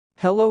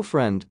Hello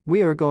friend,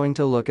 we are going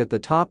to look at the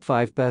top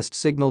 5 best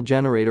signal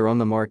generator on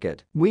the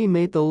market. We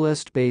made the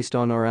list based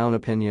on our own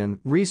opinion,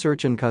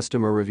 research and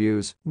customer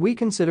reviews. We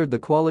considered the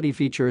quality,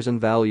 features and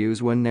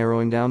values when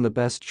narrowing down the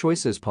best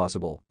choices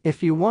possible.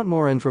 If you want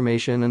more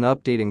information and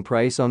updating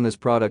price on this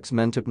product's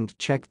Meterk,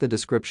 check the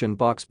description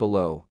box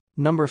below.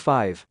 Number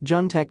 5.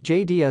 JUNTEK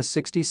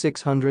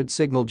JDS6600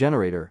 Signal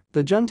Generator.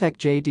 The JUNTEK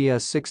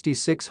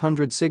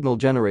JDS6600 Signal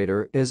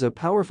Generator is a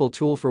powerful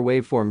tool for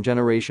waveform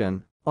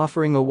generation,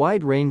 offering a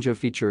wide range of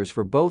features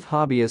for both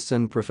hobbyists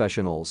and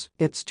professionals.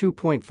 Its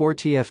 2.4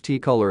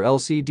 TFT color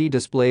LCD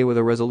display with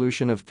a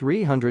resolution of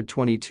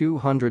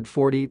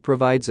 320/240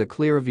 provides a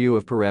clear view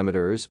of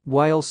parameters,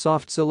 while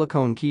soft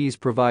silicone keys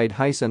provide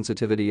high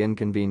sensitivity and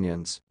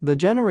convenience. The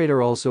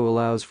generator also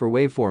allows for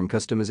waveform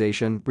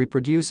customization,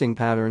 reproducing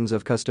patterns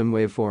of custom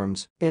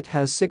waveforms. It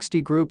has 60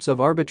 groups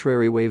of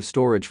arbitrary wave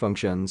storage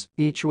functions,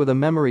 each with a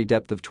memory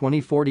depth of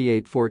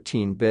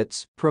 2048/14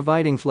 bits,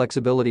 providing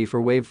flexibility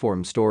for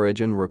waveform storage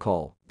and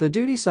recall. The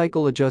duty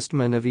cycle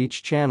adjustment of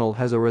each channel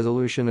has a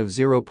resolution of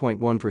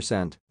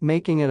 0.1%,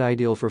 making it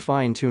ideal for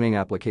fine-tuning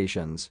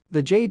applications.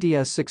 The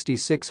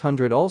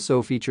JDS6600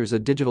 also features a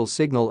digital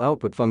signal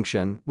output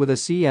function with a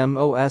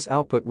CMOS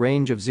output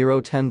range of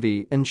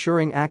 0-10V,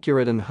 ensuring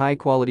accurate and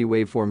high-quality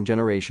waveform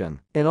generation.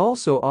 It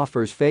also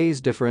offers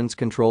phase difference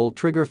control,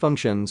 trigger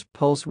functions,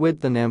 pulse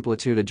width and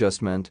amplitude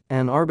adjustment,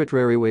 and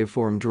arbitrary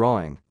waveform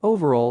drawing.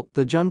 Overall,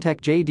 the JUNTEK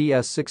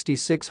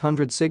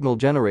JDS6600 signal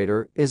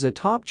generator is a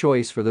top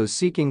choice for those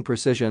seeking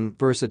precision,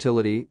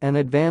 versatility, and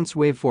advanced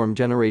waveform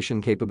generation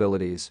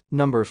capabilities.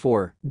 Number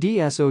 4.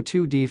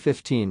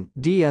 DSO2D15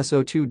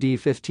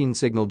 DSO2D15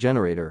 Signal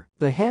Generator.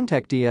 The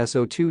Hantek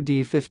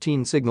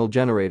DSO2D15 signal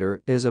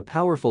generator is a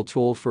powerful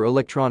tool for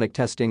electronic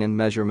testing and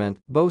measurement,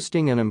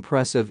 boasting an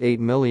impressive 8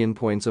 million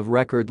points of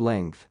record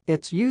length.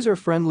 Its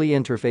user-friendly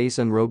interface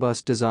and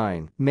robust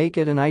design make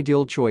it an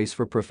ideal choice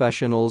for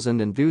professionals and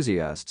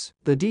enthusiasts.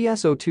 The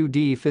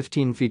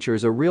DSO2D15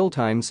 features a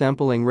real-time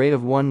sampling rate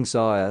of 1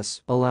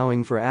 gs,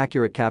 allowing for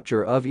accurate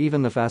capture of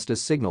even the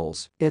fastest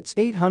signals. Its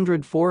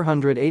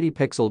 800/480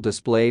 pixel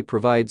display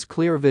provides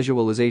clear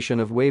visualization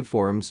of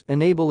waveforms,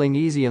 enabling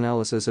easy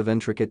analysis of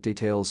intricate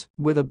details.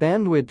 With a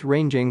bandwidth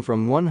ranging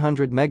from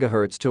 100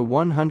 MHz to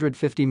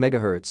 150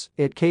 MHz,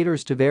 it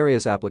caters to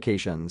various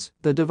applications.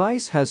 The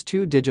device has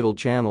 2 digital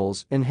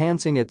channels,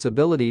 enhancing its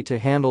ability to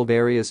handle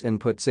various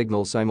input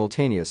signals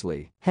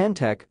simultaneously.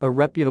 Hantek, a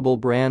reputable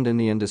brand in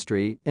the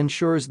industry,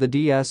 ensures the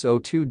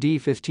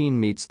DSO2D15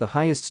 meets the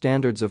highest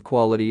standards of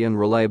quality and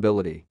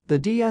reliability. The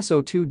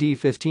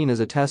DSO2D15 is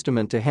a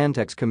testament to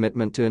Hantek's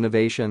commitment to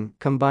innovation,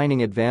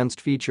 combining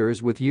advanced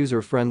features with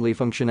user-friendly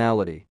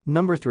functionality.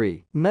 Number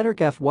 3.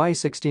 Meterk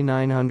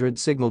FY6900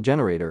 Signal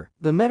Generator.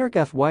 The Meterk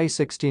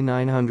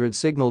FY6900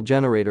 Signal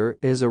Generator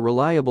is a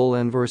reliable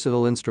and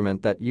versatile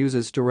instrument that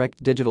uses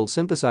direct digital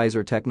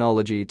synthesizer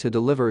technology to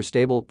deliver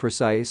stable,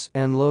 precise,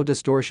 and low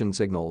distortion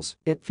signals.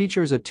 It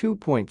features a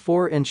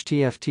 2.4-inch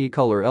TFT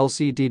color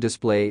LCD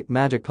display,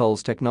 Magic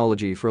Pulse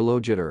technology for low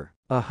jitter,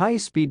 a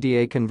high-speed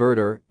DA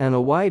converter, and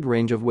a wide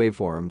range of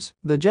waveforms.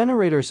 The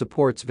generator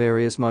supports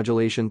various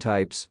modulation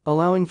types,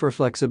 allowing for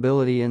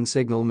flexibility in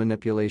signal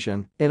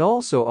manipulation. It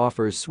also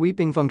offers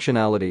sweeping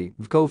functionality,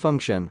 VCO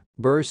function,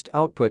 burst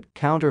output,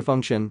 counter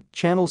function,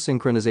 channel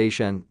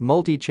synchronization,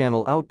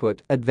 multi-channel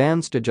output,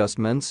 advanced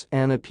adjustments,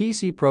 and a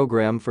PC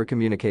program for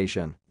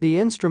communication. The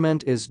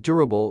instrument is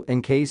durable,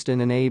 encased in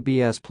an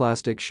ABS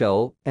plastic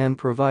shell, and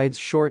provides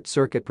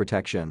short-circuit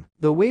protection.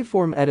 The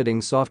waveform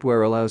editing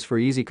software allows for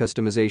easy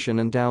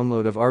customization and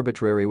download of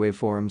arbitrary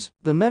waveforms.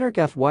 The Meterk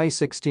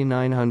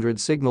FY6900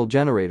 signal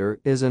generator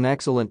is an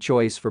excellent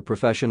choice for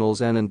professionals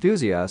and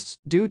enthusiasts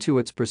due to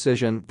its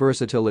precision,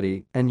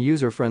 versatility, and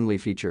user-friendly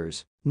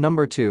features.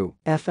 Number 2.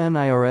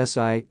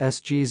 FNIRSI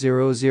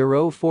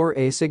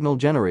SG004A Signal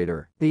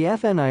Generator. The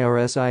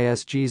FNIRSI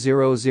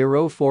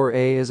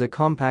SG004A is a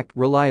compact,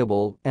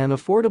 reliable, and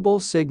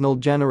affordable signal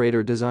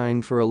generator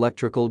designed for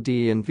electrical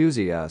D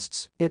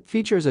enthusiasts. It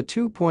features a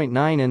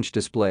 2.9-inch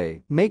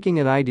display, making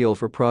it ideal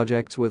for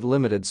projects with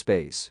limited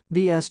space.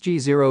 The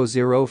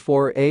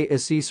SG004A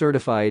is CE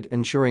certified,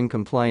 ensuring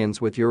compliance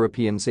with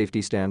European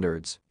safety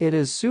standards. It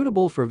is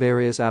suitable for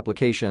various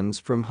applications,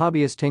 from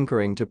hobbyist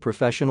tinkering to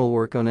professional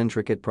work on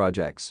intricate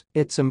projects.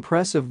 Its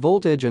impressive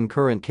voltage and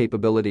current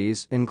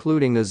capabilities,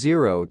 including a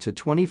 0 to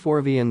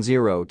 24V and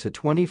 0 to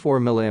 24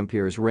 mA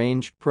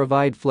range,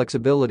 provide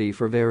flexibility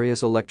for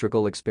various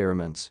electrical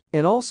experiments.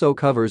 It also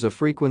covers a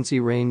frequency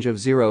range of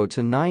 0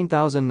 to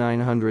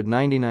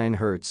 9999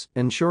 Hz,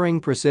 ensuring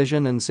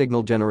precision and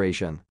signal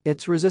generation.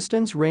 Its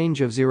resistance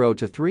range of 0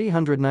 to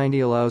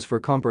 390 allows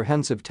for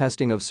comprehensive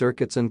testing of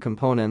circuits and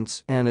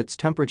components, and its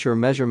temperature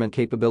measurement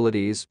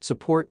capabilities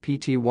support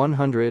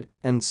PT100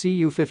 and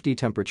CU50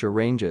 temperature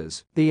ranges.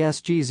 The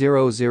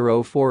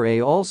SG004A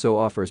also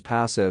offers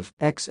passive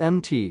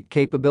XMT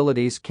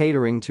capabilities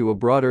catering to a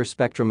broader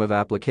spectrum of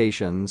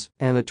applications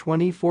and a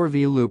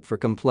 24V loop for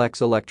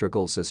complex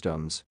electrical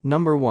systems.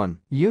 Number 1.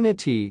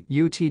 UNI-T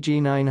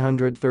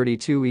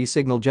UTG932E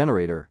Signal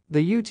Generator.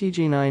 The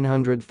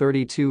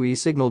UTG932E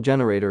signal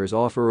generators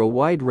offer a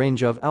wide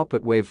range of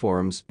output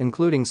waveforms,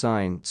 including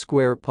sine,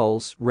 square,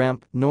 pulse,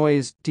 ramp,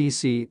 noise,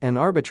 DC, and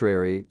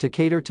arbitrary, to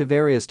cater to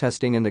various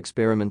testing and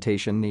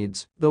experimentation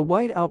needs. The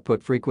wide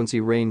output frequency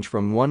range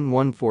from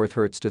 1/1/4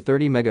 Hz to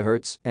 30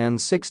 MHz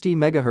and 60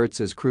 MHz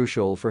is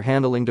crucial for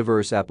handling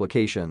diverse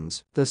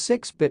applications. The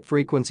 6-bit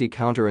frequency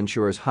counter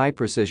ensures high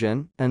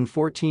precision, and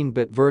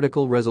 14-bit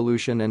vertical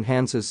resolution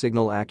enhances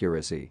signal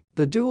accuracy.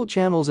 The dual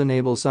channels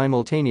enable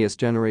simultaneous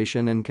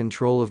generation and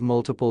control of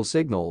multiple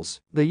signals.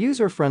 The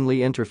user-friendly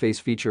interface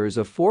features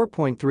a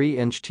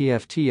 4.3-inch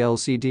TFT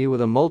LCD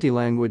with a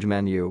multi-language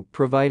menu,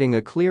 providing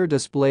a clear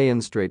display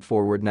and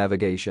straightforward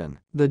navigation.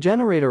 The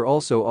generator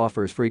also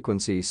offers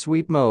frequency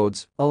sweep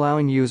modes,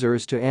 allowing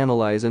users to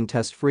analyze and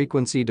test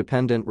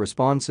frequency-dependent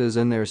responses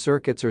in their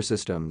circuits or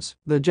systems.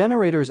 The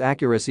generator's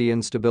accuracy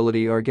and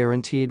stability are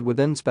guaranteed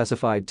within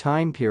specified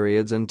time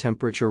periods and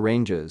temperature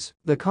ranges.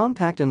 The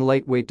compact and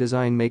lightweight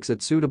design makes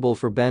it suitable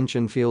for bench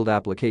and field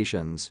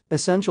applications.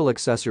 Essential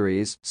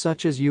accessories,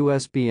 such as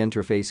USB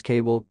interface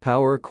cable,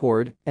 power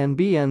cord, and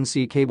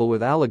BNC cable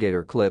with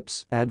alligator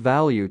clips, add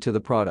value to the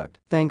product.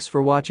 Thanks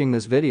for watching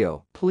this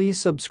video. Please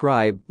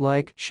subscribe,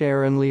 like,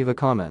 share, and leave a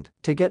comment.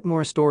 To get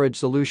more storage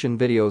solution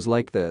videos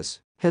like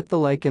this, hit the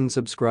like and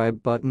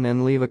subscribe button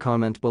and leave a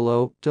comment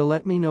below to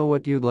let me know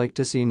what you'd like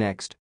to see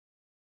next.